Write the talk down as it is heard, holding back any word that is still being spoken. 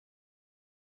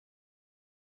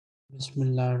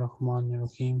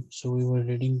Bismillahirrahmanirrahim. So we were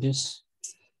reading this.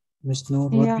 Miss Noor,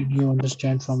 what Yeah. did you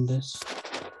understand from this?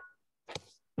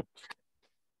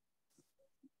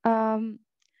 Um.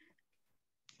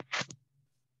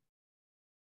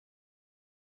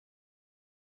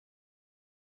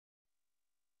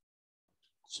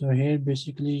 So here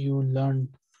basically you learned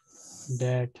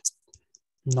that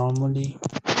normally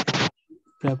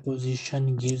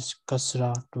preposition gives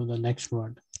kasra to the next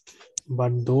word,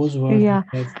 but those words Yeah.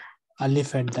 which have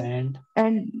alif at the end,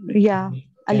 And yeah. we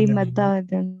Ali cannot use, Madda.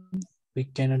 Then. we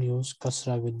cannot use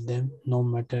kasra with them no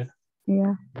matter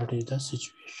Yeah. what is the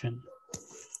situation.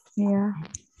 Yeah.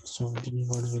 So these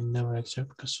words will never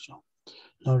accept kasra.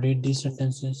 Now read these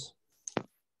sentences.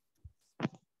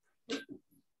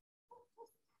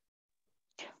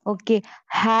 Okay.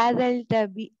 هذا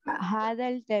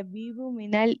الطبيب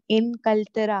من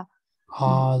الإنكلترا.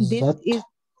 This Hazat. is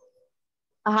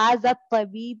هذا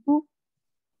الطبيب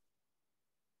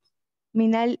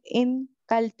من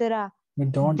الإنكلترا. We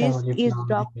don't have This alif is lam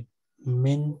doc. there.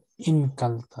 Min in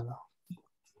kaltara.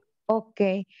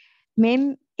 Okay.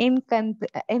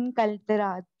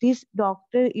 Incultura. This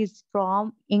doctor is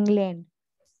from England.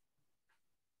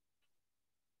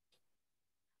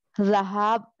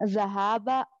 ذهب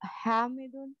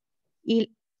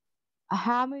إل-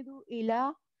 حامد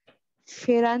إلى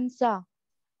فرنسا.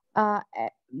 Uh,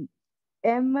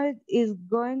 Ahmed is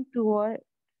going toward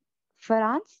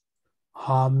France.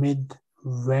 Hamid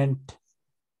went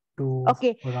to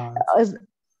Okay. France. uh,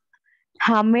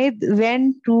 Hamid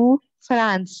went to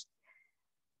France.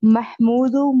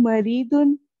 محمود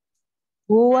مريض.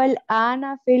 هو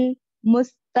الآن في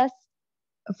المست-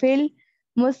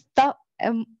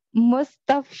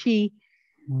 مستشفى.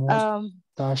 um,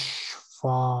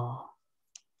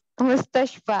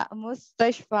 Mustashfa.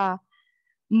 مستشفى.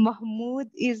 Mahmoud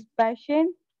is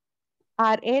patient,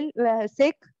 RL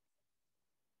sick,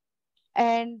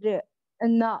 and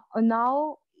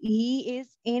now he is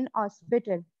in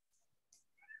hospital.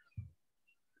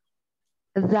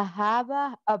 ذهب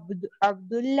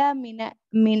عبد الله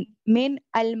من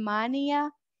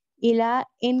ألمانيا إلى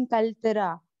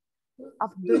إنجلترا.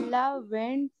 Abdullah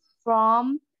went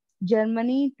from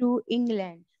Germany to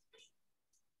England.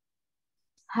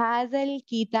 هذا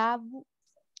الكتاب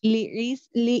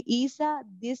لعيسى.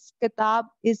 This kitab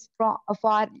is for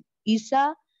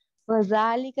Isa.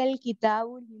 وذلك الكتاب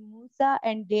لموسى.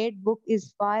 And that book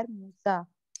is for Musa.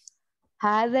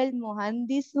 هذا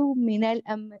المهندس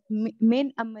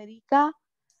من أمريكا.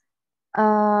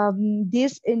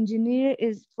 This engineer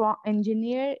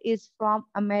is from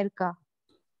America.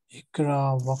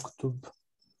 Ikra waktub.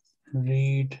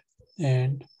 Read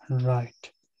and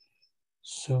write.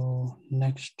 So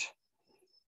next,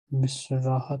 Miss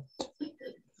Rahat.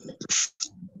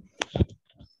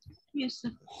 Yes,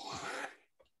 sir.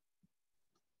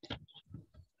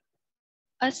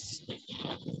 As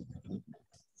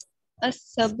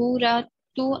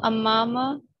as-saburatu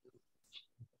amama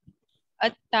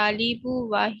at-talibu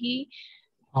wahi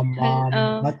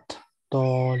Amamat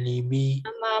talibi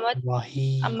amamat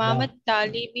wahiya. amamat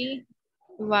talibi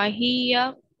wahiya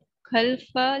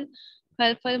khalfal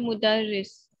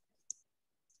mudarris.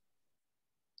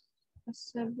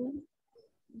 As-sabur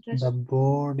The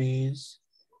board is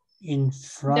in The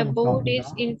front of board is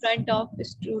the in front of the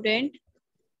student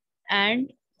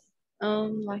and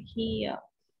wahiya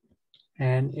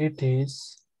and it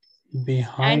is and it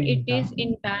behind is the.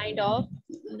 in behind of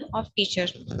teacher.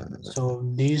 So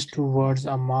these two words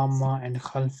amama and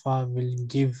khalfa will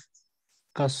give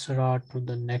kasra to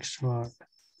the next word.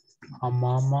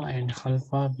 Amama and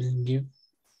khalfa will give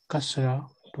kasra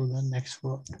to the next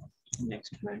word.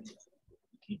 Next word.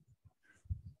 Okay.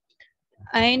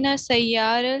 Aina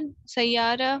sayyara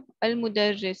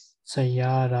al-mudarris.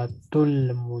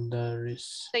 Sayyaratul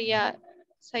mudarris.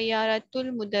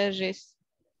 Sayyaratul mudarris.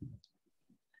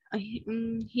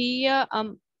 Hiya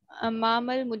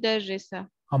amama al-mudarrisa.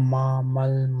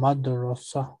 Amamal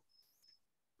madrasa.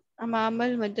 Amama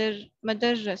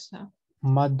al-madrasa.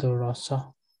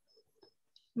 Madrasa.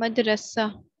 Madrasa.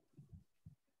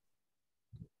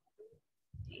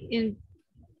 In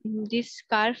this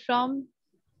car from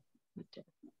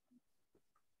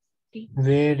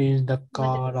Where is the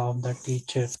car of the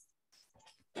teacher?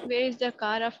 where is the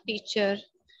car of teacher?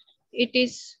 It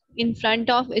is in front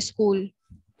of a school.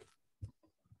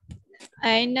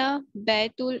 Aina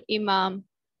Baitul Imam.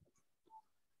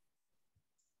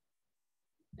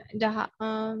 The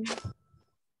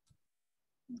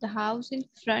house in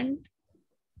front.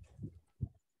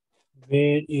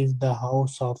 Where is the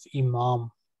house of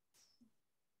Imam?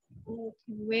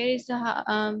 Where is the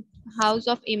house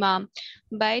of Imam.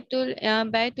 Baitul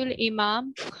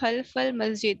Imam khalf al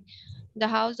masjid. The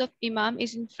house of Imam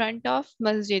is in front of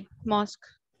masjid, mosque.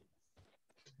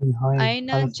 Behind.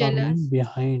 Aina Khalfa mean jalas.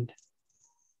 behind.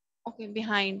 Okay,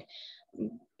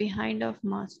 behind of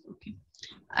mosque. Okay.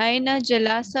 Aina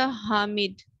jalasa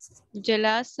Hamid.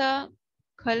 Jalasa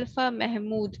khalfa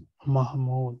Mahmud.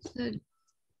 Mahmud. So,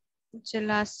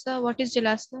 jalasa. What is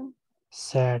jalasa?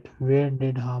 Sat. Where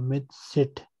did Hamid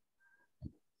sit?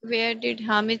 Where did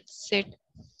Hamid sit?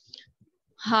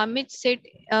 Hamid sit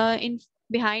in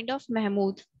behind of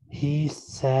Mahmud. He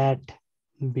sat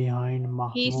behind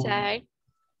He Mahmud. sat.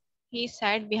 He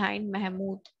sat behind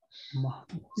Mahmud.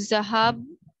 Mahmud. Zahab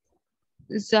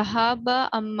Zahaba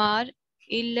Ammar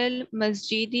ilal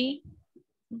masjidi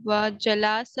wa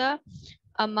jalasa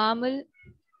amam al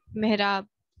mihrab.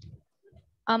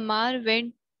 Ammar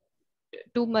went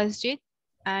to masjid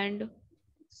and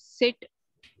sit.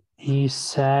 He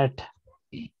sat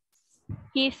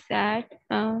He sat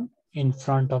in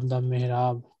front of the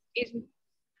mihrab. is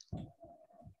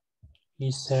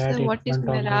He sat so in what is front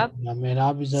of the mihrab? mihrab.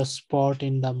 Mihrab is a spot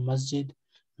in the masjid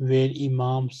where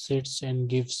Imam sits and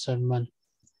gives sermon.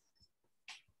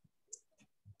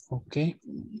 Okay.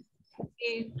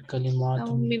 Okay.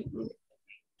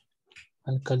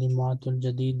 Al-Kalimatul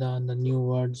Jadida, the new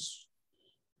words.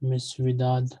 Miss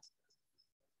Vidad.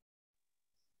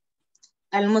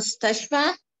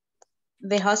 Al-Mustashfa,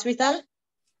 the hospital.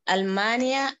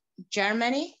 Almania,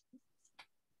 Germany.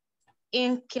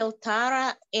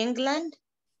 Inglaterra, England.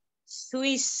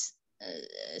 Switzerland.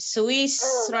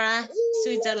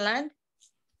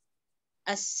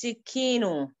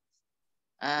 Asikinu.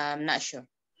 I'm not sure.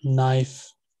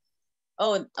 Knife.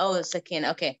 Oh, Sakin.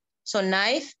 Okay. So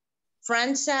knife.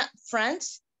 France.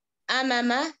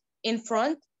 Amama, in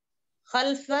front.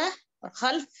 Khalfa,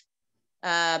 khalf,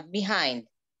 behind.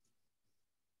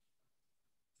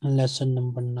 Lesson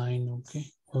number 9. Okay.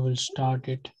 We will start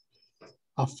it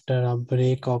after a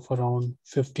break of around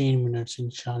 15 minutes,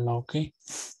 inshallah. Okay.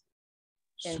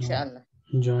 So Inshallah.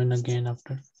 join again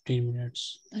after 15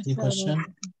 minutes. Any question?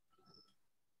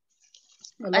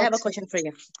 I have a question for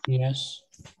you. Yes.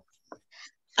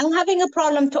 I'm having a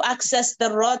problem to access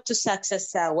the Road to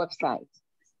Success website.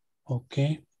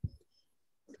 Okay.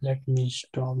 Let me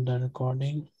stop the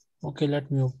recording. Okay,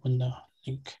 let me open the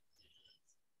link.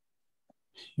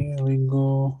 Here we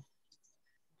go.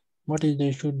 What is the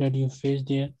issue that you face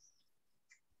there?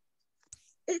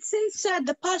 It says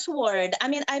the password. I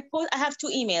mean, I have 2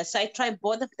 emails. So I tried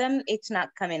both of them. It's not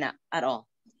coming up at all.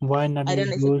 Why not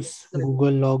use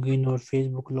Google login or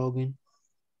Facebook login?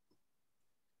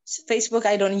 Facebook,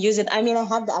 I don't use it. I mean, I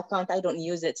have the account. I don't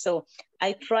use it. So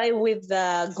I try with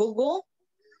Google.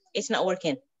 It's not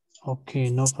working. Okay,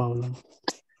 no problem.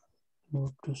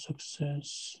 Road to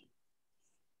Success.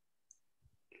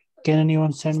 Can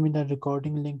anyone send me the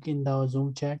recording link in the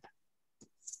Zoom chat?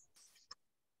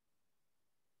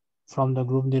 From the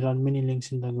group, there are many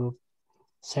links in the group.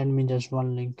 Send me just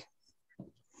one link.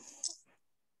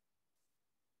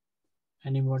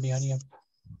 Anybody, hurry up.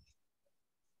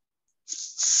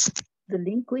 The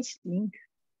link, which link?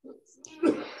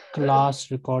 Class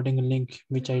recording link,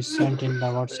 which I sent in the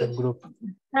WhatsApp group.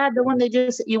 The one that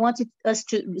you wanted us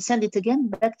to send it again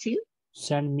back to you?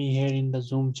 Send me here in the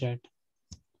Zoom chat.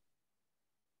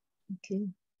 Okay.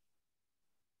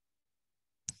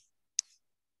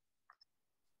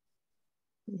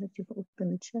 You have to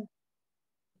open the chat.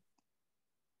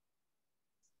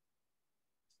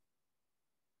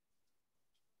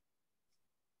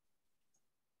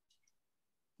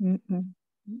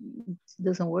 It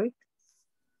doesn't work.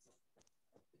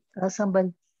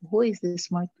 Somebody, who is the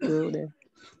smart girl there?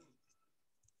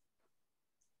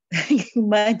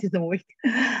 Mine didn't work.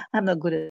 I'm not good at